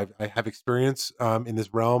 So I have experience in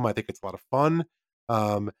this realm. I think it's a lot of fun.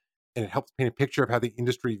 And it helps paint a picture of how the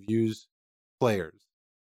industry views players.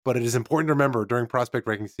 But it is important to remember during prospect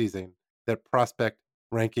ranking season that prospect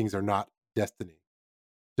rankings are not destiny.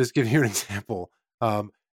 Just give you an example.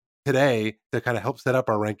 Today, to kind of help set up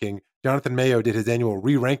our ranking, Jonathan Mayo did his annual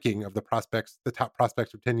re-ranking of the top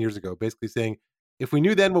prospects from 10 years ago, basically saying, if we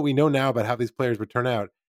knew then what we know now about how these players would turn out,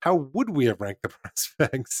 how would we have ranked the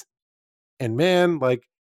prospects? And man, like,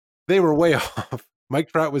 they were way off.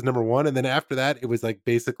 Mike Trout was number one, and then after that, it was like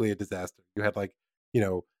basically a disaster. You had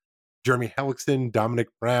Jeremy Hellickson, Dominic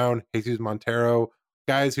Brown, Jesus Montero,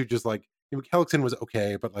 guys who just Hellickson was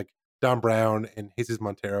okay, but like Dom Brown and Jesus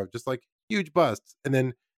Montero, just like huge busts. And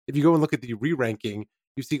then if you go and look at the re-ranking,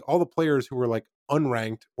 you see all the players who were like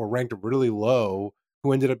unranked or ranked really low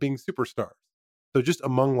who ended up being superstars. So just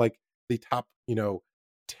among like the top,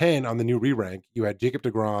 10 on the new re-rank, you had Jacob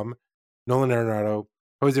deGrom, Nolan Arenado,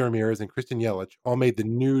 Jose Ramirez, and Christian Yelich all made the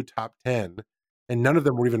new top 10, and none of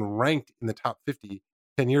them were even ranked in the top 50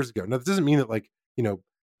 10 years ago. Now, this doesn't mean that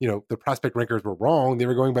the prospect rankers were wrong. They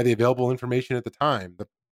were going by the available information at the time.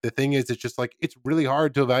 The thing is, it's just like, it's really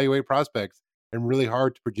hard to evaluate prospects and really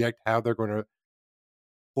hard to project how they're going to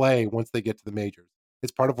play once they get to the majors.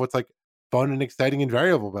 It's part of what's like fun and exciting and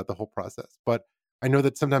variable about the whole process. But I know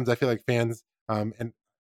that sometimes I feel like fans, and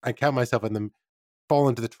I count myself in them, fall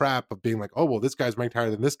into the trap of being like, oh, well, this guy's ranked higher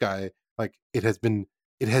than this guy. Like it has been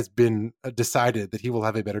decided that he will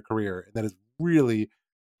have a better career. And that is really,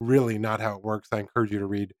 really not how it works. I encourage you to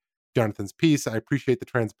read Jonathan's piece. I appreciate the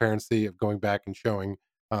transparency of going back and showing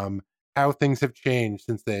how things have changed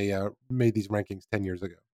since they made these rankings 10 years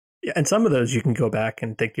ago. Yeah, and some of those you can go back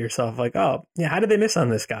and think to yourself like, oh, yeah, how did they miss on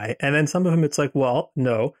this guy? And then some of them it's like, well,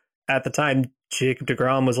 no. At the time, Jacob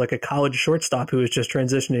deGrom was like a college shortstop who was just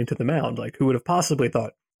transitioning to the mound. Like, who would have possibly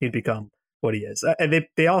thought he'd become what he is? And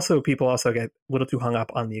people also get a little too hung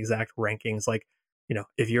up on the exact rankings. Like,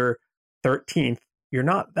 if you're 13th, you're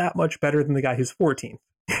not that much better than the guy who's 14th.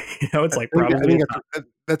 It's like probably. I think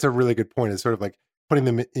that's a really good point. It's sort of like putting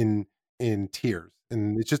them in tiers,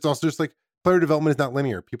 and it's just also just like player development is not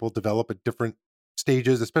linear. People develop at different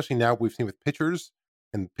stages, especially now we've seen with pitchers.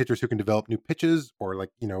 And pitchers who can develop new pitches or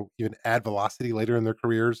even add velocity later in their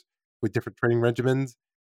careers with different training regimens.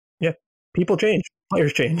 Yeah, people change,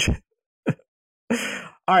 players change. All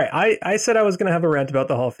right, I said I was going to have a rant about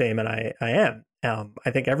the Hall of Fame, and I am.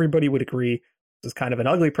 I think everybody would agree this is kind of an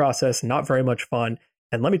ugly process, not very much fun.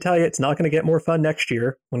 And let me tell you, it's not going to get more fun next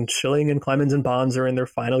year when Schilling and Clemens and Bonds are in their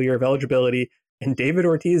final year of eligibility, and David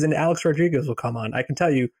Ortiz and Alex Rodriguez will come on. I can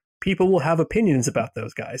tell you, people will have opinions about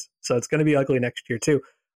those guys. So it's going to be ugly next year too.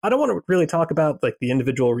 I don't want to really talk about like the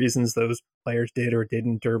individual reasons those players did or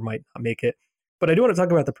didn't or might not make it, but I do want to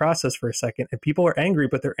talk about the process for a second. And people are angry,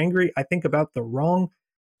 but they're angry, I think, about the wrong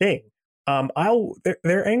thing.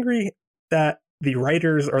 They're angry that the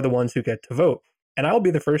writers are the ones who get to vote. And I'll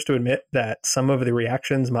be the first to admit that some of the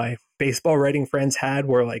reactions my baseball writing friends had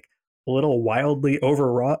were like a little wildly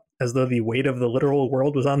overwrought, as though the weight of the literal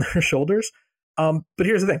world was on their shoulders. But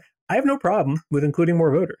here's the thing. I have no problem with including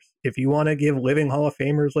more voters. If you want to give living Hall of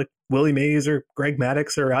Famers like Willie Mays or Greg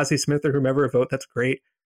Maddux or Ozzie Smith or whomever a vote, that's great.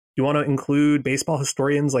 You want to include baseball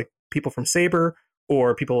historians like people from SABR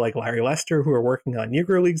or people like Larry Lester who are working on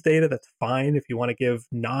Negro Leagues data, that's fine. If you want to give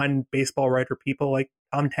non-baseball writer people like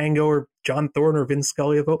Tom Tango or John Thorne or Vin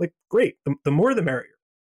Scully a vote, like great. The more the merrier.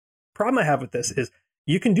 Problem I have with this is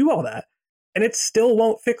you can do all that and it still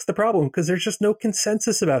won't fix the problem because there's just no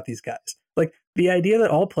consensus about these guys. Like, the idea that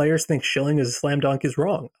all players think Schilling is a slam dunk is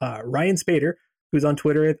wrong. Ryan Spader, who's on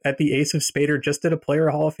Twitter at the Ace of Spader, just did a Player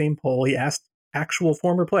Hall of Fame poll. He asked actual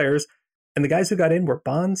former players, and the guys who got in were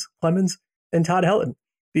Bonds, Clemens, and Todd Helton.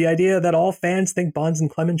 The idea that all fans think Bonds and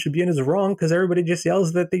Clemens should be in is wrong because everybody just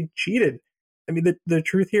yells that they cheated. I mean, the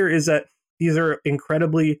truth here is that these are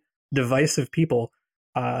incredibly divisive people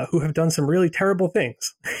who have done some really terrible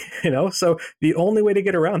things. So the only way to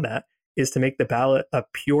get around that is to make the ballot a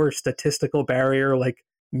pure statistical barrier, like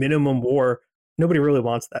minimum WAR. Nobody really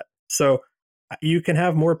wants that. So you can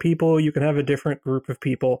have more people, you can have a different group of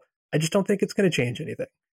people. I just don't think it's going to change anything.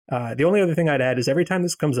 The only other thing I'd add is every time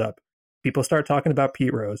this comes up, people start talking about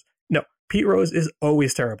Pete Rose. No, Pete Rose is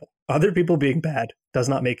always terrible. Other people being bad does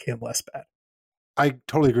not make him less bad. I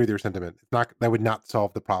totally agree with your sentiment. That would not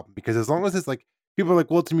solve the problem, because as long as it's like, people are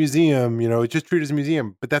like, well, it's a museum, it's just treated as a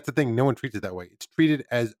museum. But that's the thing. No one treats it that way. It's treated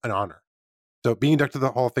as an honor. So being inducted to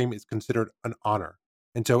the Hall of Fame is considered an honor.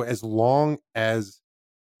 And so as long as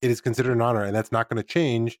it is considered an honor, and that's not going to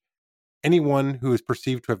change, anyone who is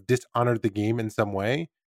perceived to have dishonored the game in some way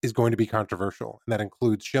is going to be controversial. And that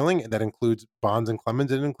includes Schilling, and that includes Bonds and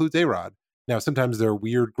Clemens, and it includes A-Rod. Now, sometimes there are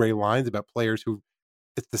weird gray lines about players who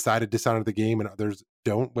it's decided to dishonor the game and others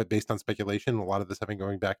don't, but based on speculation, a lot of this having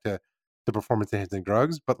going back to the performance enhancing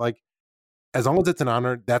drugs. But like, as long as it's an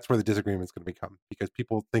honor, that's where the disagreement is going to become, because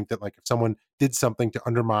people think that like if someone did something to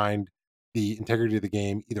undermine the integrity of the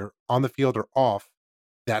game, either on the field or off,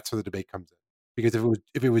 that's where the debate comes in. Because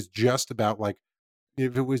if it was just about like,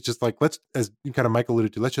 if it was just like, let's, as kind of Mike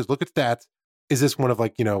alluded to, let's just look at stats. Is this one of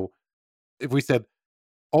like, if we said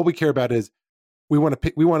all we care about is we want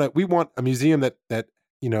a museum that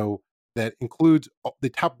includes the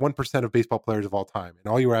top 1% of baseball players of all time,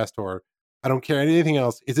 and all you were asked, or I don't care anything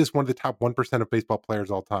else, is this one of the top 1% of baseball players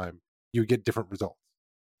all time, you get different results.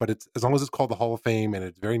 But it's, as long as it's called the Hall of Fame and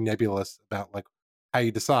it's very nebulous about like how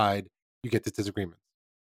you decide, you get this disagreement.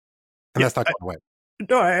 And that's not going away.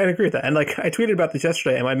 No, I agree with that. And like, I tweeted about this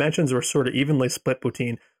yesterday, and my mentions were sort of evenly split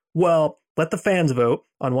between, well, let the fans vote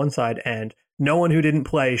on one side, and no one who didn't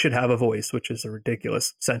play should have a voice, which is a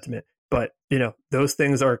ridiculous sentiment. But, those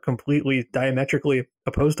things are completely diametrically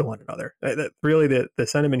opposed to one another. Really, the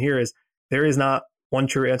sentiment here is there is not one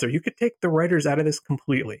true answer. You could take the writers out of this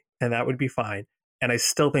completely, and that would be fine. And I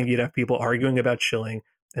still think you'd have people arguing about Schilling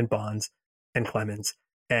and Bonds and Clemens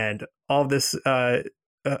and all of this.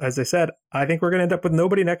 As I said, I think we're going to end up with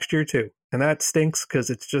nobody next year too. And that stinks, because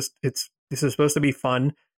this is supposed to be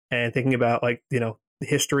fun and thinking about like, the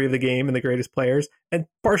history of the game and the greatest players, and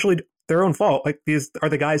partially their own fault. Like, these are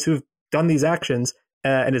the guys who've done these actions,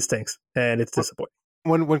 and it stinks and it's disappointing.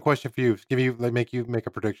 One question for you, make you make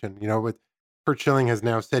a prediction. With Curt Schilling has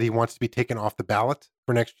now said he wants to be taken off the ballot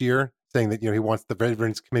for next year, saying that, he wants the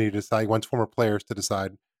Veterans Committee to decide, he wants former players to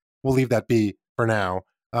decide. We'll leave that be for now.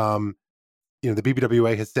 The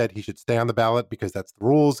BBWA has said he should stay on the ballot because that's the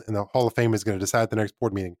rules, and the Hall of Fame is going to decide at the next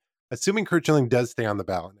board meeting. Assuming Curt Schilling does stay on the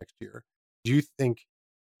ballot next year, do you think,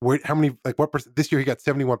 how many, like what percent, this year he got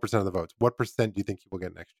 71% of the votes. What percent do you think he will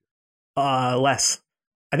get next year? Less.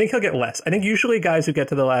 I think he'll get less. I think usually guys who get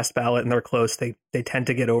to the last ballot and they're close, they tend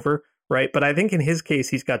to get over, right? But I think in his case,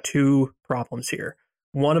 he's got two problems here.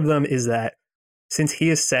 One of them is that since he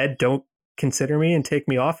has said, don't consider me and take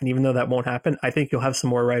me off, and even though that won't happen, I think you'll have some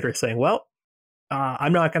more writers saying, well,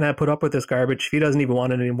 I'm not going to put up with this garbage. If he doesn't even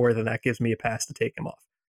want it anymore, then that gives me a pass to take him off.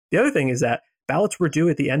 The other thing is that ballots were due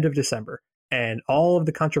at the end of December, and all of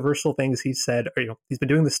the controversial things he said, he's been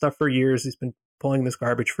doing this stuff for years. He's been pulling this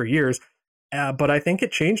garbage for years. But I think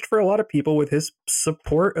it changed for a lot of people with his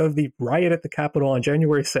support of the riot at the Capitol on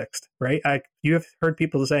January 6th, right? You have heard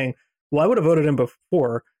people saying, well, I would have voted him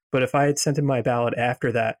before, but if I had sent him my ballot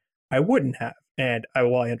after that, I wouldn't have. And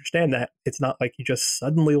while I understand that, it's not like he just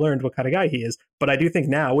suddenly learned what kind of guy he is. But I do think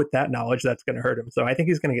now, with that knowledge, that's going to hurt him. So I think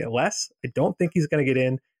he's going to get less. I don't think he's going to get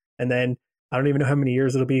in. And then I don't even know how many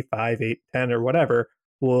years it'll be, 5, 8, 10, or whatever.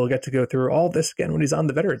 We'll get to go through all this again when he's on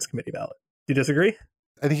the Veterans Committee ballot. Do you disagree?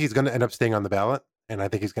 I think he's going to end up staying on the ballot. And I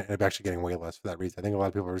think he's going to end up actually getting way less for that reason. I think a lot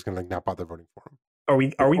of people are just going to not bother voting for him.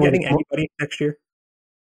 Are we getting anybody next year?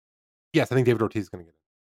 Yes, I think David Ortiz is going to get it.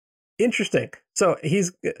 Interesting. So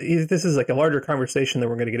he's this is like a larger conversation that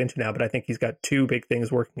we're going to get into now, but I think he's got two big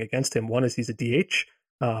things working against him. One is he's a DH.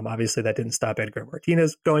 Obviously, that didn't stop Edgar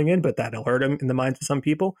Martinez going in, but that'll hurt him in the minds of some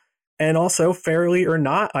people. And also, fairly or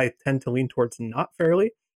not, I tend to lean towards not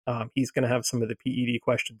fairly. He's going to have some of the PED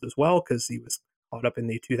questions as well, because he was caught up in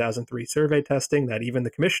the 2003 survey testing that even the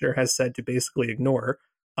commissioner has said to basically ignore.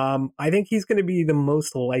 I think he's going to be the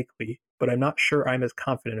most likely, but I'm not sure I'm as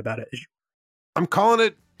confident about it as you. I'm calling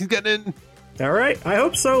it. He's getting in. All right. I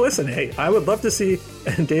hope so. Listen, hey, I would love to see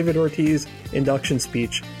David Ortiz induction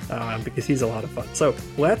speech because he's a lot of fun. So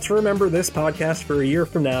let's remember this podcast for a year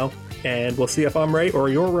from now, and we'll see if I'm right or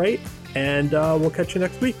you're right, and we'll catch you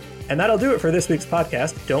next week. And that'll do it for this week's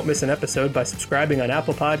podcast. Don't miss an episode by subscribing on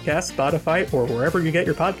Apple Podcasts, Spotify, or wherever you get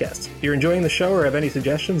your podcasts. If you're enjoying the show or have any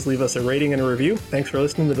suggestions, leave us a rating and a review. Thanks for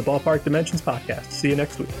listening to the Ballpark Dimensions podcast. See you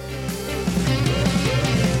next week.